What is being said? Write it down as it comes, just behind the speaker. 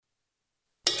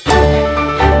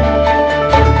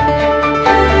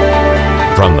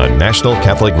National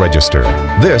Catholic Register.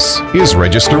 This is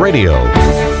Register Radio,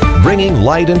 bringing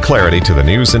light and clarity to the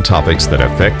news and topics that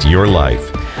affect your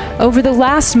life. Over the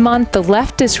last month, the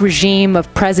leftist regime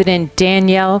of President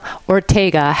Daniel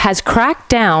Ortega has cracked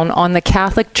down on the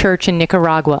Catholic Church in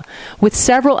Nicaragua with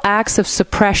several acts of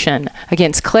suppression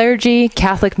against clergy,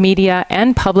 Catholic media,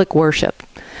 and public worship.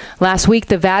 Last week,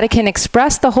 the Vatican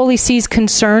expressed the Holy See's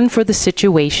concern for the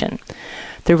situation.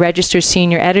 The Register's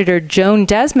senior editor, Joan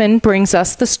Desmond, brings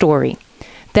us the story.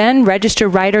 Then, Register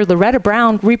writer Lauretta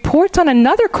Brown reports on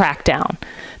another crackdown,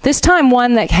 this time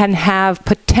one that can have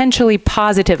potentially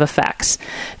positive effects.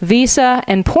 Visa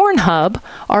and Pornhub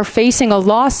are facing a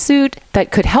lawsuit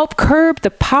that could help curb the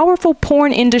powerful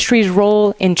porn industry's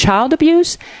role in child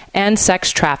abuse and sex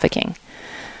trafficking.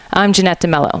 I'm Jeanette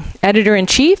DeMello,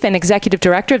 Editor-in-Chief and Executive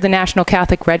Director of the National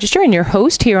Catholic Register, and your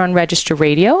host here on Register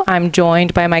Radio. I'm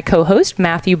joined by my co-host,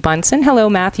 Matthew Bunson. Hello,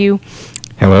 Matthew.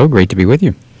 Hello, great to be with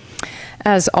you.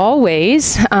 As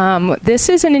always, this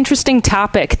is an interesting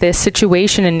topic, this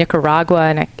situation in Nicaragua,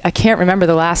 and I can't remember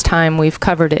the last time we've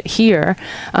covered it here,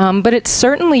 but it's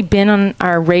certainly been on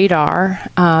our radar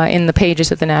in the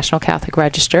pages of the National Catholic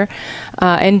Register.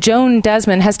 And Joan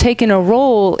Desmond has taken a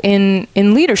role in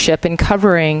leadership in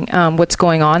covering what's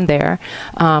going on there,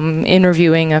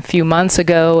 interviewing a few months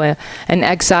ago an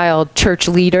exiled church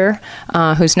leader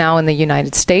who's now in the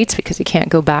United States because he can't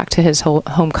go back to his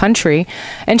home country.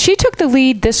 And she took the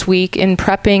lead this week in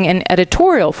prepping an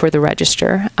editorial for the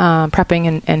Register,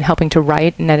 prepping and helping to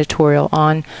write an editorial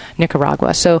on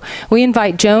Nicaragua. So we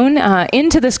invite Joan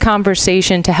into this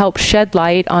conversation to help shed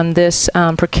light on this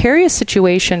precarious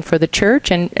situation for the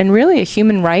church and really a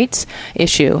human rights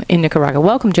issue in Nicaragua.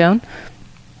 Welcome, Joan.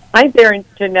 Hi there,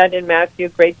 Jeanette and Matthew.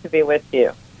 Great to be with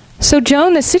you. So,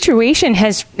 Joan, the situation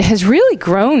has really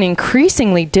grown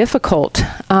increasingly difficult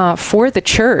for the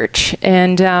church,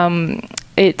 and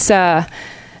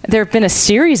there have been a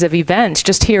series of events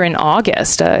just here in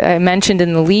August. I mentioned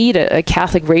in the lead a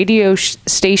Catholic radio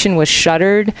station was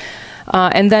shuttered.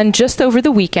 And then just over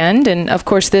the weekend, and of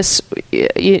course this,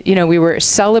 we were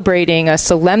celebrating a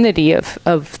solemnity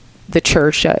of the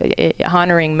church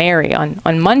honoring Mary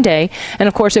on Monday. And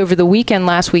of course, over the weekend,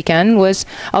 last weekend, was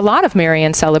a lot of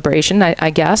Marian celebration, I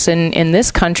guess. And in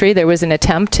this country, there was an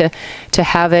attempt to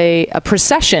have a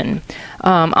procession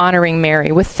honoring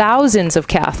Mary with thousands of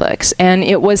Catholics. And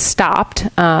it was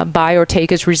stopped by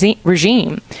Ortega's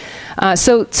regime.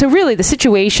 So really, the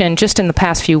situation just in the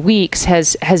past few weeks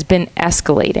has been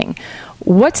escalating.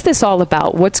 What's this all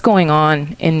about? What's going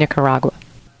on in Nicaragua?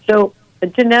 So,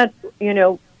 Jeanette,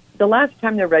 the last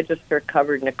time the Register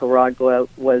covered Nicaragua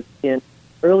was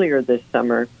earlier this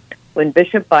summer when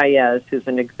Bishop Baez, who's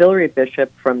an auxiliary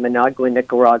bishop from Managua,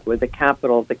 Nicaragua, the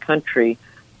capital of the country,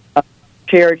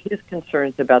 shared his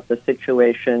concerns about the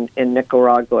situation in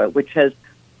Nicaragua, which has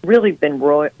really been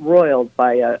roiled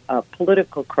by a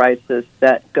political crisis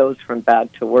that goes from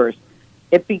bad to worse.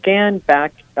 It began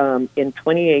back in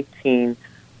 2018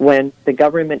 when the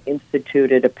government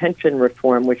instituted a pension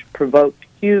reform which provoked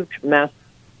huge mass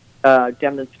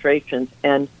demonstrations,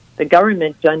 and the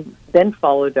government then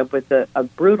followed up with a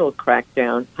brutal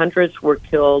crackdown. Hundreds were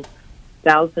killed,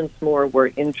 thousands more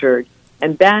were injured,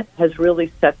 and that has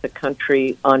really set the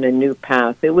country on a new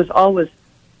path. It was always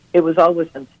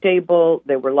unstable.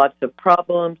 There were lots of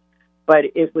problems, but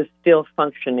it was still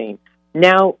functioning.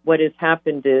 Now, what has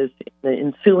happened is, in the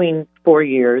ensuing 4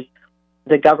 years,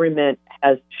 the government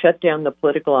has shut down the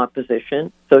political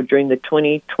opposition. So during the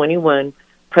 2021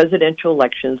 presidential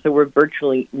elections, there were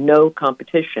virtually no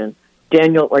competition.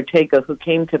 Daniel Ortega, who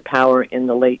came to power in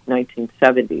the late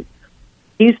 1970s,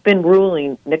 he's been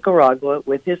ruling Nicaragua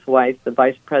with his wife, the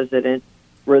Vice President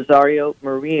Rosario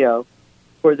Murillo,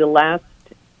 for the last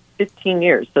 15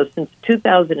 years. So since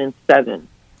 2007,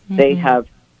 they have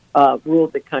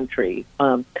ruled the country.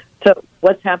 So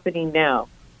what's happening now?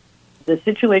 The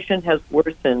situation has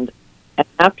worsened. And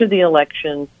after the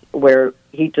elections, where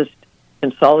he just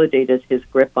consolidated his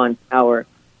grip on power,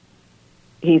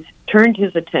 he's turned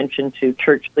his attention to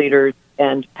church leaders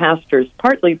and pastors,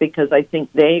 partly because I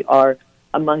think they are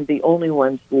among the only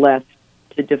ones left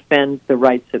to defend the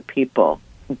rights of people,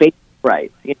 basic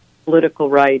rights, political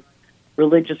rights,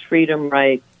 religious freedom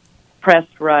rights, press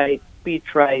rights,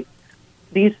 speech rights.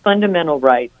 These fundamental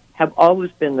rights have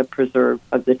always been the preserve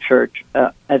of the church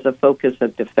as a focus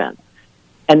of defense.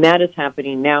 And that is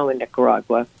happening now in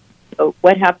Nicaragua. So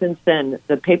what happens then?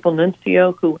 The papal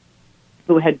nuncio, who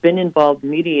had been involved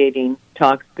mediating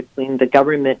talks between the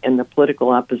government and the political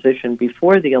opposition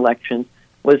before the election,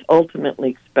 was ultimately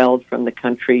expelled from the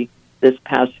country this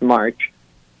past March.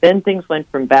 Then things went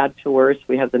from bad to worse.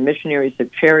 We have the Missionaries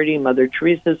of Charity, Mother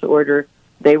Teresa's order,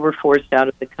 They were forced out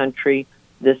of the country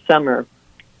this summer.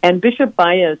 And Bishop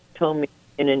Baez told me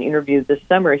in an interview this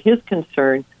summer, his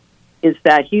concern is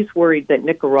that he's worried that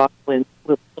Nicaraguans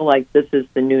will feel like this is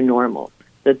the new normal,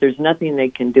 that there's nothing they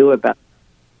can do about it.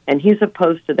 And he's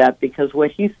opposed to that because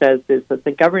what he says is that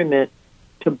the government,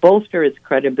 to bolster its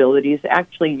credibility, is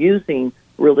actually using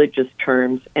religious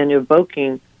terms and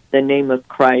evoking the name of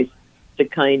Christ to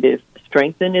kind of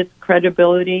strengthen its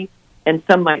credibility. And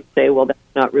some might say, well, that's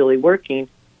not really working,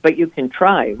 but you can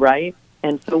try, right?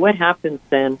 And so what happens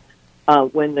then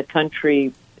when the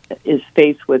country is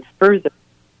faced with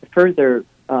further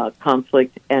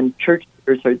conflict and church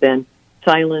leaders are then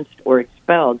silenced or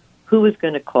expelled? Who is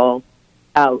going to call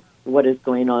out what is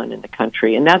going on in the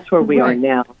country? And that's where we are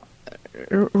now.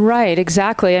 Right,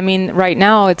 exactly. I mean, right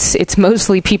now it's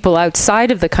mostly people outside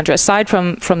of the country, aside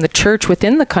from the church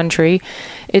within the country.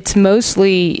 It's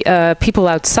mostly people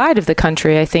outside of the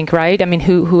country, I think, right? I mean,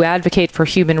 who advocate for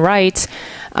human rights,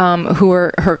 who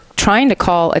are trying to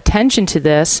call attention to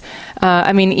this.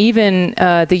 I mean, even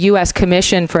the U.S.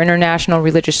 Commission for International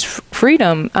Religious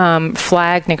Freedom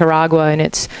flagged Nicaragua in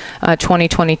its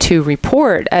 2022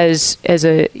 report as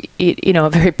a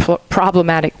very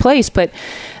problematic place, but.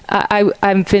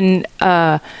 I've been,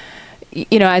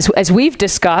 as we've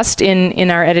discussed in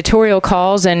our editorial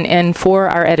calls and for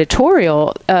our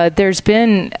editorial, there's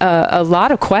been a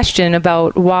lot of question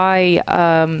about why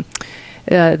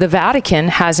the Vatican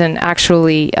hasn't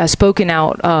actually spoken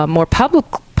out more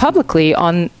publicly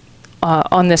on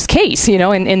this case,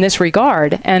 in this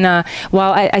regard. And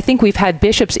while I think we've had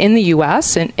bishops in the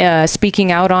U.S.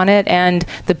 Speaking out on it, and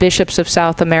the bishops of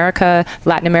South America,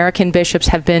 Latin American bishops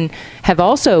have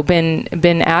also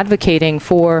been advocating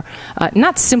for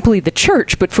not simply the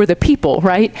church, but for the people,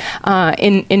 right,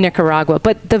 in Nicaragua.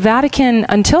 But the Vatican,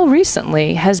 until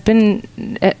recently, has been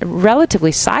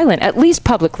relatively silent, at least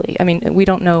publicly. I mean, we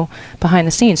don't know behind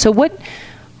the scenes. So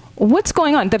What's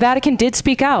going on? The Vatican did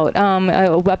speak out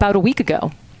about a week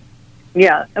ago.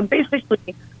 Yeah,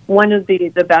 basically, one of the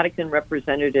Vatican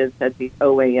representatives at the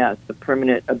OAS, the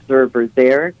permanent observer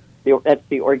there, that's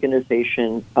the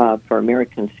Organization for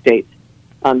American States.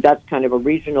 That's kind of a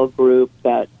regional group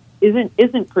that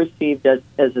isn't perceived as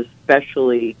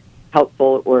especially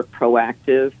helpful or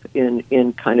proactive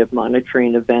in kind of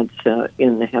monitoring events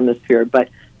in the hemisphere. But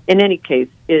in any case,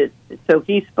 so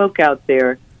he spoke out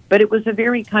there. But it was a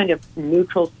very kind of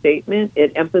neutral statement.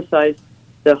 It emphasized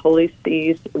the Holy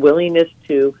See's willingness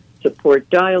to support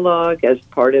dialogue as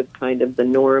part of kind of the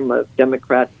norm of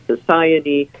democratic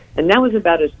society. And that was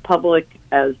about as public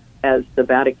as the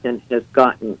Vatican has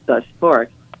gotten thus far.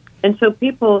 And so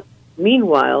people,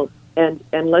 meanwhile, and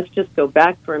let's just go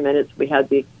back for a minute. We had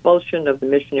the expulsion of the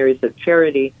Missionaries of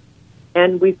Charity,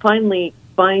 and we finally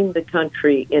find the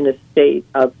country in a state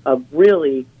of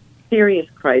really serious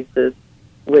crisis,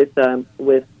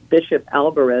 with Bishop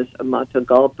Alvarez of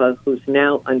Matagalpa, who's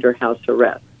now under house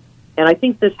arrest. And I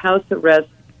think this house arrest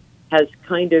has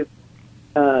kind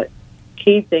of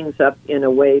keyed things up in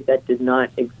a way that did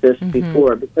not exist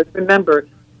before. Because remember,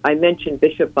 I mentioned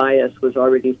Bishop Baez was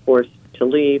already forced to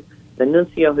leave. The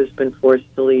nuncio has been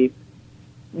forced to leave.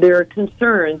 There are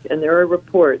concerns and there are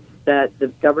reports that the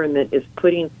government is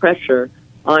putting pressure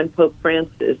on Pope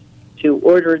Francis to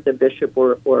order the bishop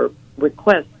or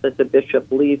request that the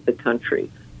bishop leave the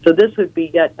country. So this would be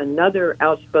yet another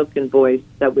outspoken voice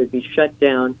that would be shut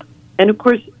down. And of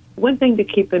course, one thing to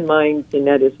keep in mind,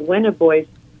 Jeanette, is when a voice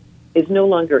is no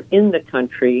longer in the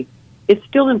country, it's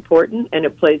still important and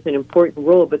it plays an important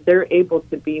role, but they're able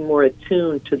to be more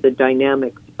attuned to the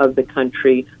dynamics of the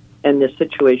country and the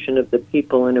situation of the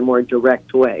people in a more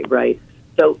direct way, right?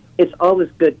 So it's always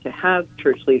good to have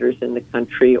church leaders in the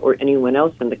country or anyone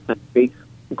else in the country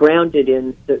grounded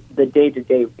in the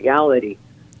day-to-day reality.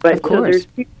 But of course.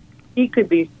 So he could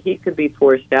be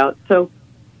forced out. So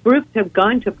groups have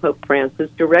gone to Pope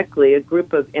Francis directly, a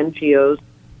group of NGOs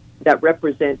that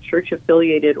represent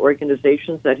church-affiliated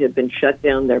organizations that have been shut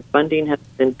down. Their funding has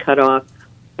been cut off.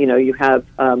 You have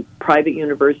private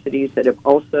universities that have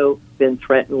also been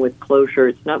threatened with closure.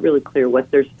 It's not really clear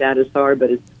what their status are,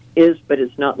 but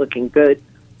it's not looking good.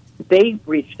 They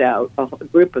reached out, a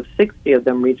group of 60 of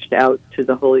them reached out to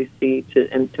the Holy See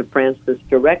and to Francis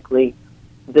directly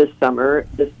this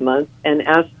month, and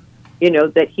asked,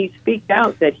 that he speak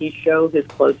out, that he show his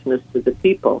closeness to the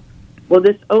people. Well,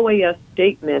 this OAS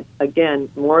statement,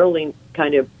 again, morally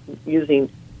kind of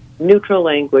using neutral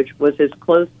language, was as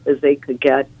close as they could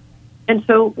get. And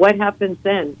so what happens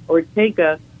then?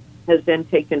 Ortega has then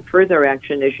taken further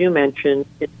action, as you mentioned.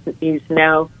 He's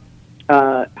now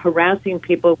harassing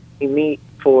people when we meet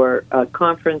for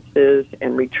conferences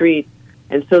and retreats.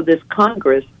 And so this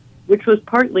Congress, which was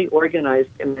partly organized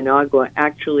in Managua,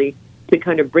 actually, to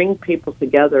kind of bring people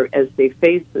together as they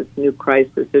face this new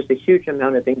crisis. There's a huge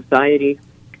amount of anxiety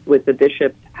with the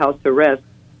bishop's house arrest.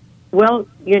 Well,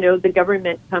 the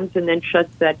government comes and then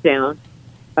shuts that down.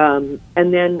 And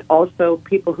then also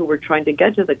people who were trying to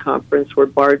get to the conference were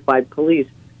barred by police.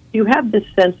 You have this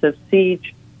sense of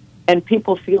siege and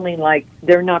people feeling like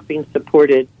they're not being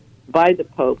supported by the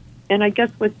Pope. And I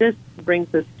guess what this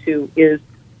brings us to is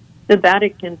the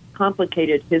Vatican's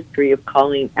complicated history of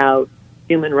calling out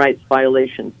human rights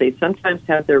violations. They sometimes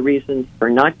have their reasons for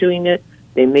not doing it.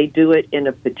 They may do it in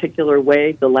a particular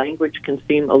way. The language can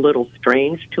seem a little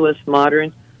strange to us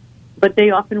moderns, but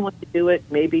they often want to do it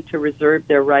maybe to reserve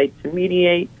their right to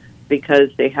mediate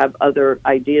because they have other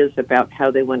ideas about how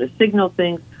they want to signal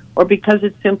things, or because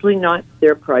it's simply not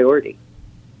their priority.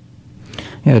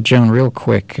 Yeah, Joan, real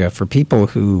quick, for people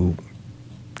who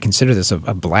consider this a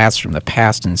blast from the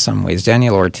past in some ways,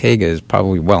 Daniel Ortega is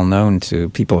probably well known to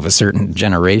people of a certain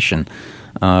generation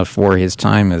for his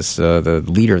time as the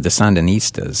leader of the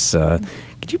Sandinistas.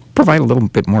 Could you provide a little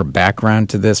bit more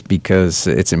background to this? Because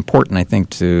it's important, I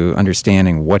think, to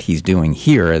understanding what he's doing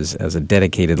here as a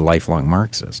dedicated, lifelong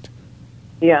Marxist.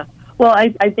 Yeah. Well,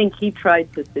 I think he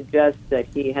tried to suggest that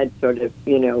he had sort of,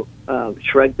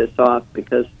 shrugged this off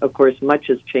because, of course, much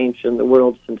has changed in the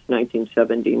world since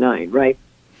 1979, right?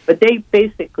 But they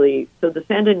basically, so the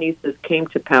Sandinistas came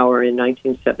to power in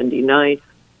 1979.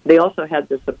 They also had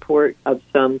the support of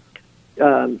some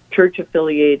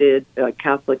church-affiliated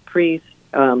Catholic priests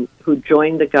who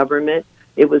joined the government.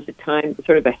 It was a time,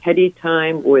 sort of a heady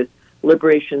time with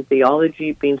liberation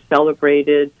theology being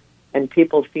celebrated and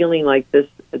people feeling like this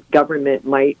government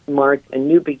might mark a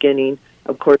new beginning.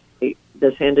 Of course, the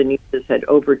Sandinistas had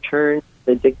overturned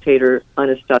the dictator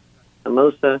Anastasio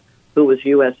Somoza, who was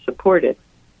U.S. supported.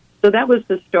 So that was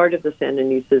the start of the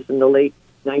Sandinistas in the late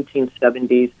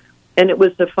 1970s, and it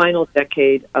was the final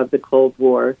decade of the Cold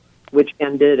War, which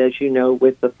ended, as you know,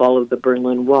 with the fall of the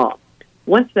Berlin Wall.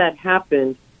 Once that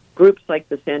happened, groups like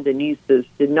the Sandinistas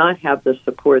did not have the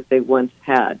support they once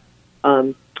had.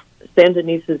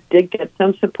 Sandinistas did get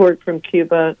some support from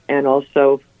Cuba and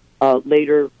also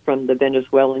later from the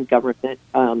Venezuelan government,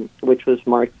 which was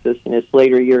Marxist in its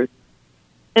later years.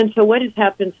 And so what has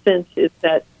happened since is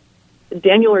that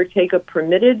Daniel Ortega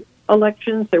permitted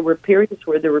elections. There were periods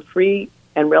where there were free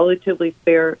and relatively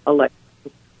fair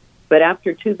elections. But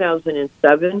after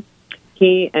 2007,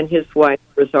 he and his wife,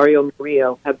 Rosario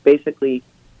Murillo, have basically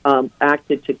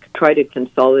acted to try to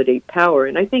consolidate power.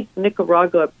 And I think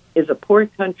Nicaragua is a poor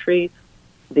country.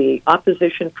 The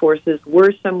opposition forces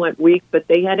were somewhat weak, but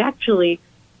they had actually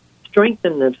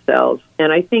strengthened themselves,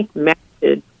 and I think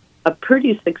mounted a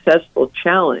pretty successful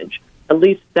challenge. At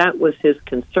least that was his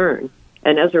concern.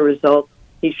 And as a result,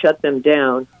 he shut them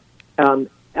down,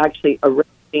 actually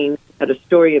arresting, had a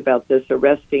story about this,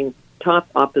 arresting top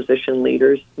opposition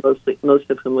leaders, most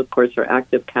of whom, of course, are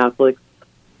active Catholics.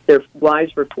 Their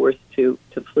wives were forced to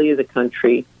flee the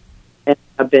country and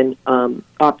have been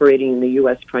operating in the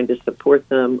U.S. trying to support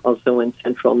them, also in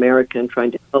Central America, and trying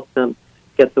to help them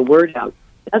get the word out.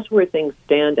 That's where things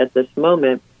stand at this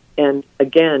moment. And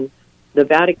again, the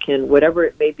Vatican, whatever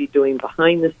it may be doing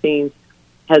behind the scenes,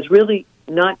 has really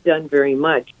not done very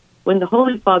much. When the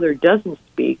Holy Father doesn't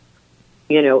speak,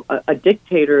 a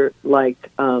dictator like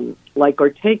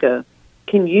Ortega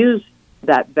can use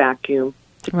that vacuum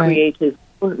to create his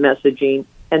own messaging.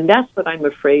 And that's what I'm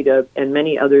afraid of, and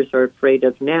many others are afraid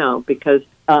of now, because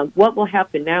what will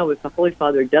happen now if the Holy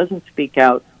Father doesn't speak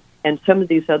out and some of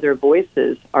these other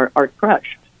voices are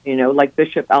crushed, like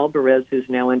Bishop Alvarez, who's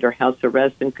now under house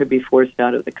arrest and could be forced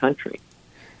out of the country.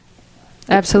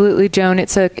 Absolutely, Joan.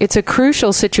 It's a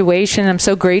crucial situation. I'm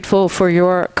so grateful for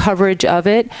your coverage of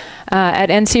it at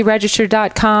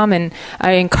ncregister.com, and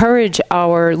I encourage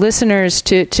our listeners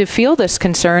to feel this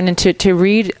concern and to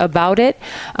read about it.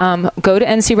 Go to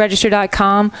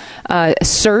ncregister.com,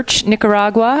 search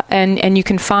Nicaragua, and you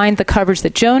can find the coverage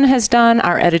that Joan has done,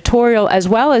 our editorial, as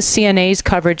well as CNA's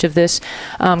coverage of this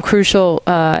crucial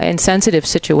and sensitive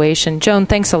situation. Joan,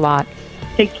 thanks a lot.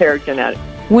 Take care, Jeanette.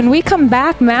 When we come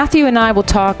back, Matthew and I will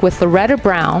talk with Lauretta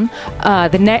Brown,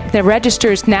 the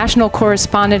Register's national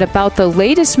correspondent, about the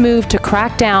latest move to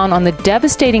crack down on the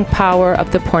devastating power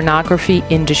of the pornography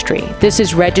industry. This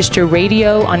is Register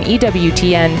Radio on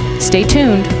EWTN. Stay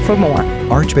tuned for more.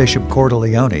 Archbishop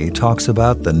Cordeleone talks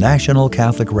about the National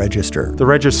Catholic Register. The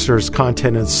Register's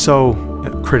content is so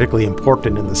critically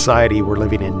important in the society we're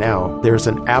living in now. There's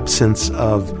an absence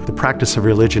of the practice of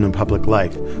religion in public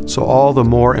life. So all the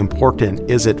more important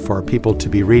is prerequisite for people to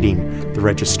be reading the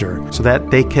Register so that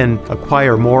they can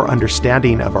acquire more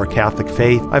understanding of our Catholic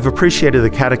faith. I've appreciated the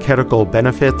catechetical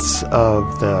benefits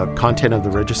of the content of the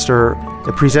Register.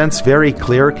 It presents very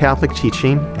clear Catholic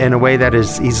teaching in a way that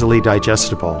is easily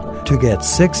digestible. To get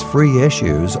 6 free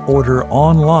issues, order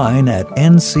online at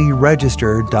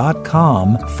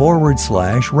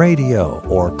ncregister.com/radio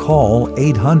or call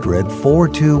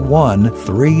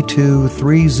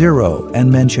 800-421-3230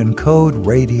 and mention code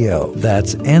radio.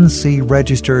 That's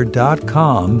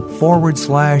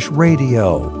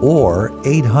ncregister.com/radio or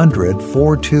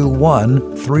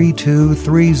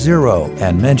 800-421-3230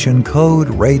 and mention code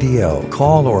radio.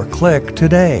 Call or click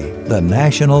today. The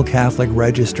National Catholic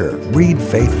Register. Read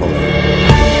faithfully.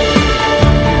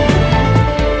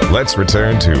 Let's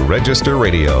return to Register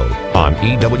Radio on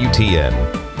EWTN.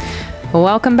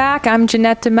 Welcome back. I'm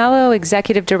Jeanette DeMello,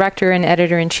 Executive Director and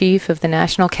Editor-in-Chief of the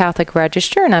National Catholic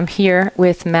Register, and I'm here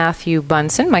with Matthew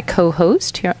Bunson, my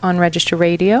co-host here on Register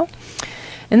Radio.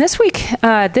 And this week,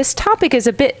 this topic is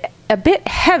a bit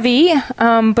heavy,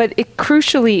 but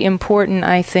crucially important,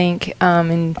 I think,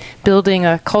 in building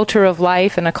a culture of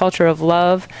life and a culture of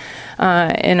love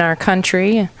in our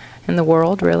country, in the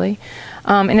world, really.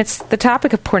 And it's the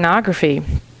topic of pornography.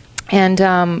 And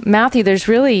Matthew, there's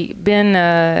really been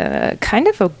a kind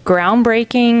of a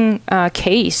groundbreaking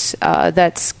case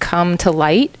that's come to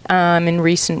light in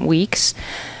recent weeks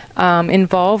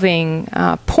involving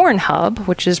Pornhub,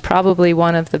 which is probably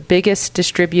one of the biggest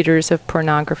distributors of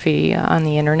pornography on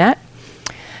the internet,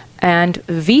 and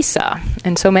Visa.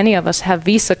 And so many of us have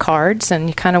Visa cards, and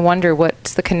you kind of wonder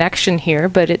what's the connection here,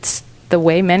 but it's the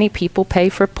way many people pay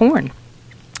for porn.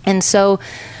 And so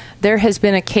there has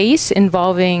been a case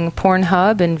involving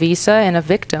Pornhub and Visa and a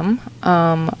victim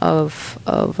of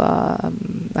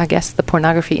I guess, the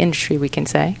pornography industry, we can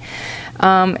say.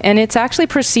 And it's actually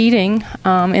proceeding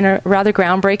in a rather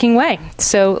groundbreaking way.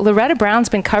 So Lauretta Brown's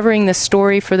been covering this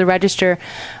story for the Register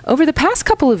over the past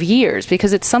couple of years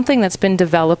because it's something that's been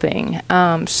developing.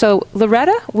 So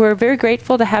Lauretta, we're very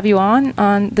grateful to have you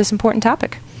on this important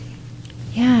topic.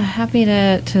 Yeah, happy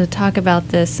to talk about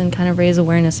this and kind of raise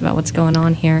awareness about what's going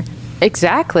on here.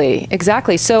 Exactly.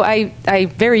 So I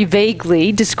very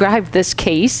vaguely described this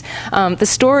case. The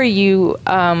story you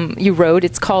wrote,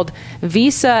 it's called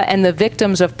Visa and the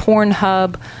Victims of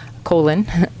Pornhub,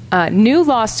 new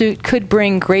lawsuit could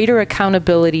bring greater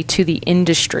accountability to the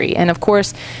industry. And of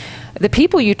course, the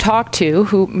people you talk to,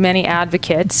 who many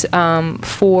advocates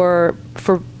for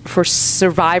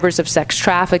survivors of sex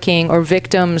trafficking or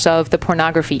victims of the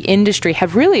pornography industry,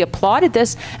 have really applauded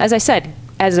this, as I said,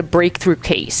 as a breakthrough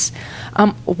case.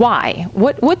 Why?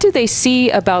 What do they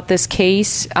see about this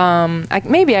case?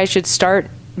 Maybe I should start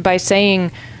by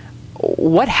saying,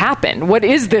 what happened? What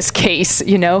is this case?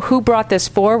 You know, who brought this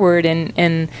forward,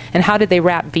 and how did they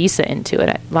wrap Visa into it?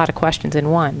 A lot of questions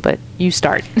in one, but you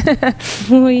start.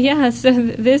 Well, yeah. So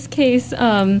this case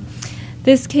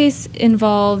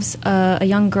involves a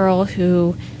young girl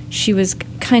who she was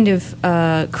kind of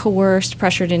coerced,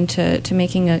 pressured into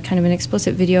making a kind of an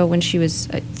explicit video when she was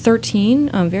 13,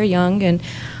 very young, and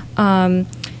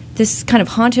this kind of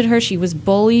haunted her. She was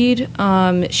bullied.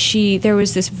 There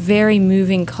was this very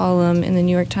moving column in the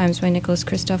New York Times by Nicholas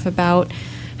Kristof about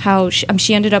how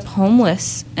she ended up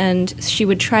homeless, and she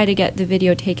would try to get the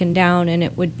video taken down, and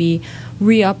it would be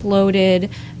re-uploaded.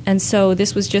 And so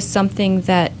this was just something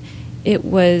that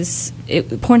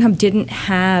Pornhub didn't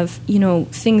have,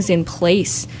 things in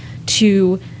place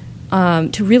to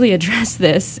really address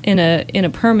this in a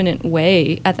permanent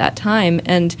way at that time.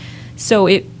 And so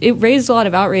it raised a lot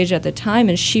of outrage at the time,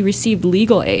 and she received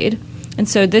legal aid. And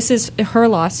so this is her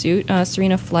lawsuit,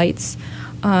 Serena Flights,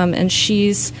 and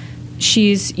she's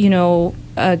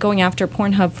going after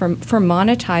Pornhub for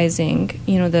monetizing,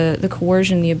 the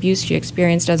coercion, the abuse she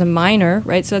experienced as a minor,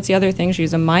 right? So that's the other thing. She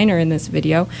was a minor in this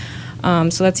video.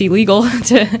 So that's illegal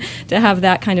to have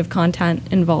that kind of content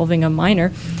involving a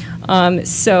minor.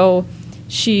 So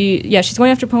she's going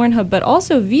after Pornhub, but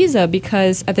also Visa,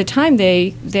 because at the time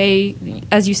they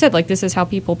as you said, like, this is how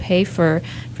people pay for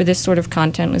this sort of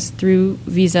content, was through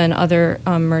Visa and other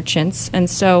merchants. And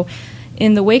so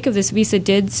in the wake of this, Visa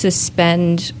did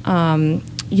suspend some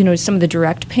of the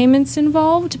direct payments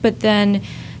involved, but then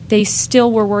they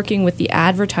still were working with the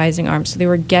advertising arm, so they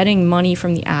were getting money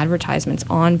from the advertisements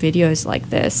on videos like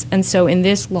this. And so in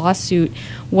this lawsuit,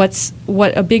 what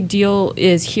a big deal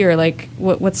is here, like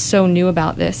what's so new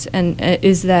about this, and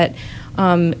is that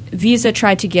Visa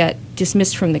tried to get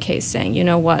dismissed from the case, saying, you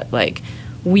know what, like,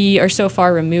 we are so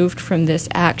far removed from this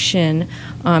action.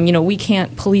 We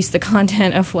can't police the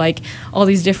content of like all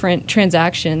these different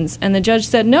transactions. And the judge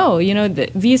said, no,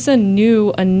 that Visa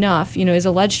knew enough, is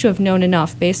alleged to have known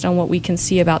enough based on what we can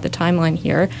see about the timeline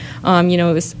here.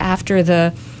 It was after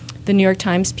the New York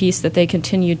Times piece that they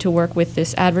continued to work with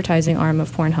this advertising arm of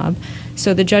Pornhub.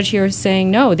 So the judge here is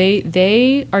saying, no,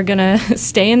 they are going to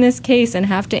stay in this case and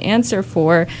have to answer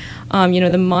for,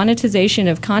 the monetization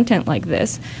of content like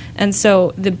this. And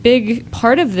so the big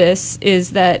part of this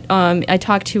is that I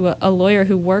talked to a lawyer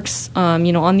who works,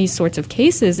 on these sorts of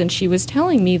cases, and she was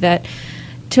telling me that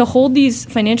to hold these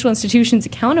financial institutions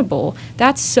accountable,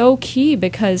 that's so key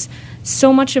because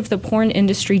so much of the porn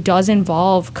industry does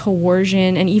involve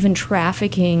coercion and even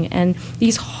trafficking and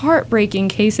these heartbreaking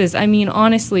cases. I mean,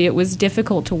 honestly, it was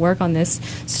difficult to work on this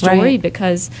story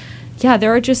because,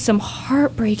 there are just some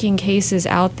heartbreaking cases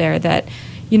out there that,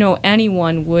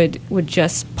 anyone would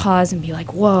just pause and be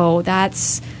like, whoa,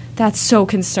 that's so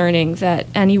concerning that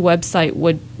any website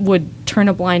would turn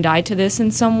a blind eye to this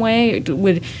in some way,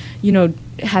 would,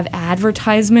 have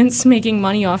advertisements making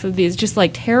money off of these, just like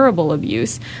terrible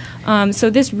abuse. So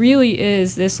this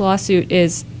lawsuit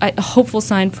is a hopeful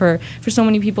sign for so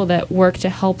many people that work to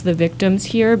help the victims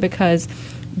here, because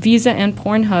Visa and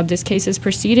Pornhub, this case is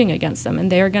proceeding against them,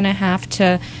 and they are going to have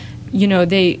to,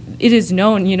 it is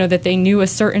known, that they knew a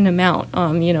certain amount.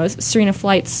 Serena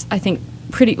Flights, I think,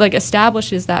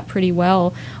 establishes that pretty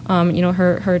well.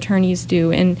 Her attorneys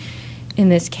do in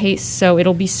this case. So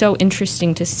it'll be so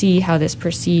interesting to see how this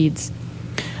proceeds.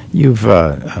 You've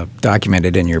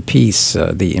documented in your piece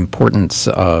the importance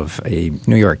of a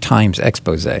New York Times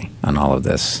expose on all of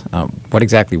this. What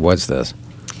exactly was this?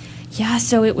 Yeah,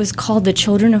 so it was called The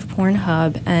Children of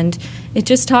Pornhub, and it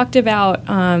just talked about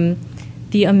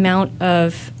the amount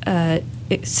of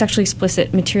sexually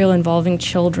explicit material involving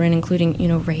children, including,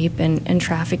 rape and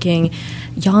trafficking,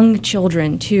 young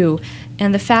children, too.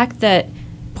 And the fact that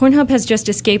Pornhub has just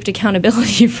escaped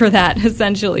accountability for that,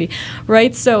 essentially,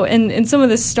 right? So, and some of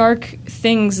the stark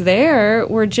things there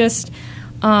were just,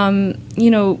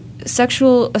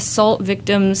 sexual assault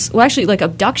victims, well, actually, like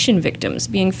abduction victims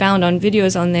being found on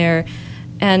videos on there,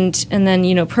 and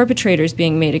then, perpetrators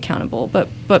being made accountable. But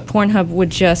Pornhub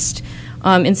would just,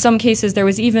 in some cases, there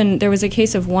was a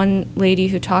case of one lady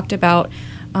who talked about,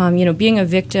 being a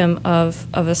victim of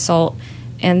assault,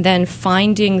 and then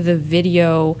finding the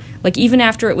video, like even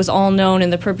after it was all known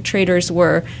and the perpetrators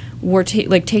were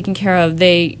taken care of,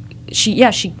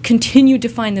 she continued to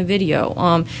find the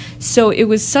video. So it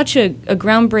was such a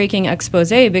groundbreaking expose,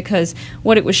 because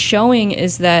what it was showing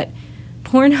is that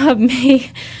Pornhub may,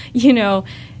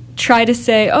 try to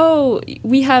say, oh,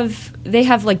 they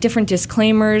have like different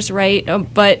disclaimers, right?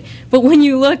 But when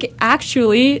you look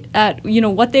actually at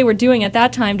what they were doing at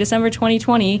that time, December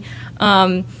 2020,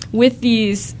 with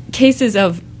these cases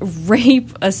of rape,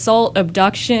 assault,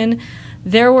 abduction,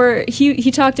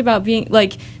 he talked about being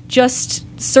like just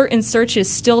certain searches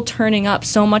still turning up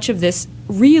so much of this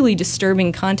really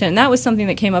disturbing content. And that was something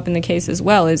that came up in the case as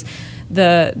well, is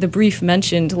the brief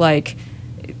mentioned, like,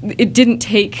 it didn't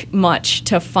take much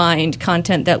to find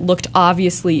content that looked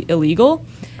obviously illegal.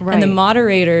 Right. And the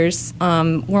moderators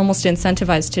were almost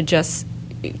incentivized to just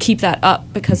keep that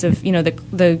up because of,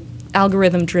 the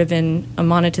algorithm-driven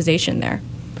monetization there.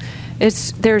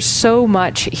 There's so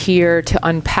much here to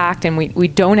unpack, and we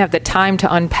don't have the time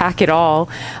to unpack it all.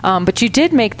 But you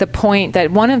did make the point that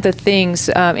one of the things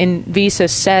in Visa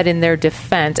said in their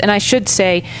defense, and I should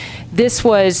say this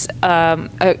was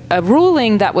a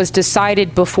ruling that was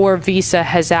decided before Visa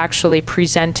has actually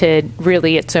presented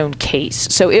really its own case.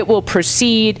 So it will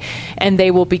proceed, and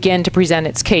they will begin to present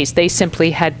its case. They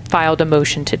simply had filed a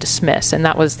motion to dismiss, and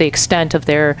that was the extent of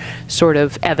their sort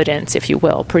of evidence, if you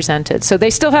will, presented. So they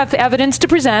still have evidence to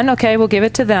present. Okay, we'll give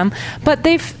it to them. But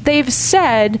they've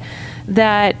said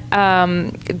that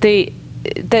they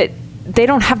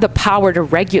don't have the power to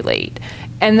regulate.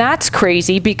 And that's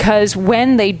crazy, because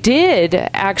when they did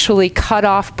actually cut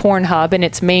off Pornhub and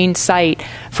its main site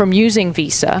from using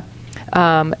Visa,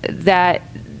 that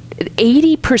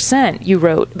 80%, you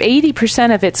wrote,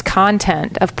 80% of its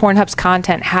content, of Pornhub's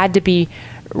content, had to be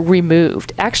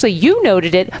removed. Actually, you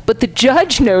noted it, but the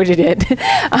judge noted it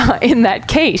in that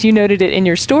case. You noted it in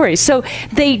your story. So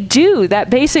they do. That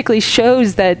basically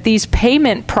shows that these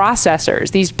payment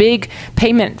processors, these big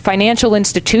payment financial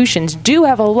institutions, do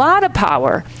have a lot of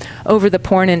power over the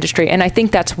porn industry. And I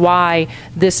think that's why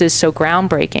this is so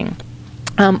groundbreaking.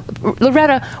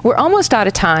 Lauretta, we're almost out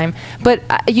of time, but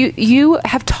you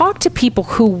have talked to people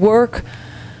who work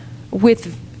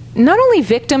with not only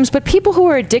victims, but people who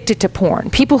are addicted to porn,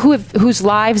 people whose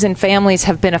lives and families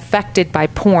have been affected by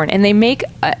porn. And they make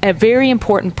a very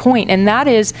important point, and that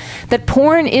is that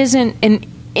porn isn't an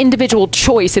individual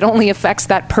choice. It only affects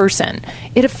that person.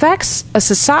 It affects a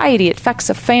society, it affects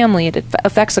a family, it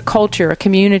affects a culture, a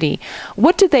community.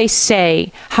 What do they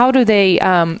say? How do they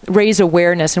raise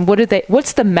awareness? And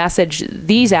what's the message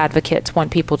these advocates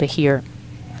want people to hear?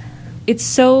 It's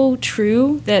so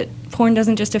true that porn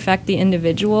doesn't just affect the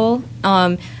individual.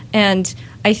 And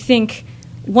I think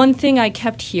one thing I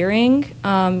kept hearing,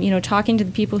 talking to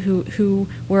the people who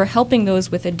were helping those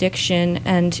with addiction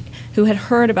and who had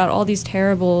heard about all these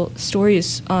terrible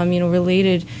stories,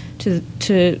 related to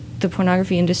the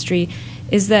pornography industry,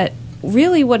 is that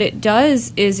really what it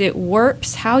does is it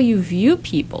warps how you view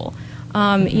people.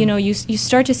 You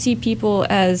start to see people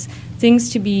as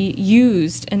things to be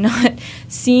used and not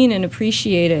seen and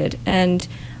appreciated, and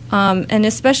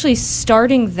especially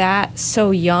starting that so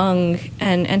young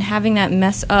and having that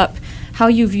mess up how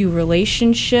you view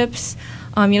relationships.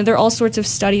 There are all sorts of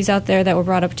studies out there that were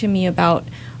brought up to me about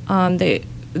the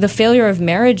failure of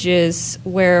marriages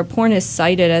where porn is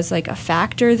cited as like a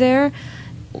factor there.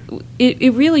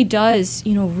 It really does,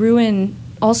 ruin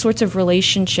all sorts of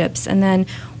relationships. And then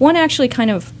one actually kind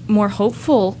of more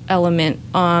hopeful element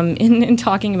in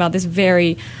talking about this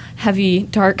very heavy,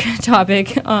 dark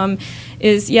topic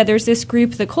is, there's this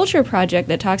group, the Culture Project,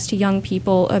 that talks to young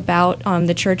people about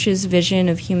the church's vision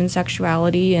of human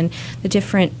sexuality and the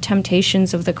different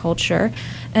temptations of the culture.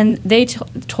 And they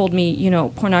told me,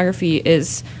 pornography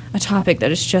is a topic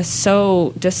that is just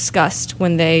so discussed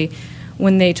when they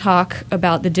talk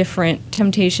about the different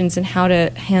temptations and how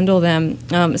to handle them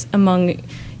among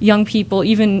young people.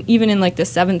 Even in like the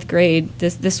 7th grade,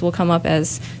 this will come up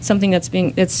as something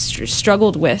that's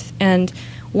struggled with. And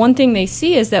one thing they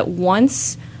see is that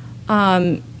once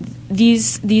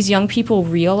these young people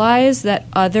realize that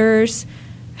others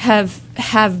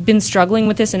have been struggling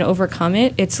with this and overcome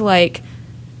it, it's like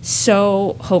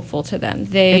so hopeful to them.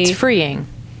 It's freeing.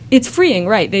 It's freeing,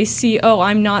 right? They see,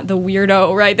 I'm not the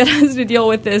weirdo, right, that has to deal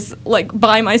with this like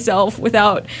by myself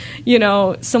without,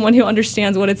 someone who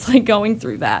understands what it's like going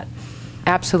through that.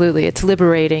 Absolutely. It's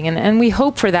liberating, and we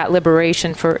hope for that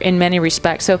liberation in many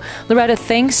respects. So, Lauretta,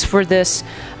 thanks for this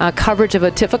coverage of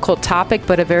a difficult topic,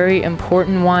 but a very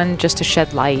important one just to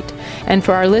shed light. And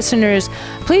for our listeners,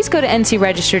 please go to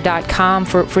ncregister.com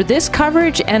for this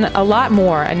coverage and a lot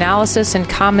more analysis and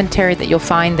commentary that you'll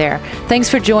find there. Thanks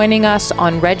for joining us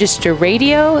on Register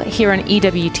Radio here on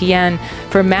EWTN.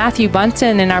 For Matthew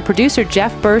Bunton and our producer,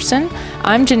 Jeff Burson,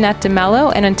 I'm Jeanette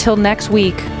DeMello, and until next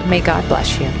week, may God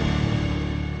bless you.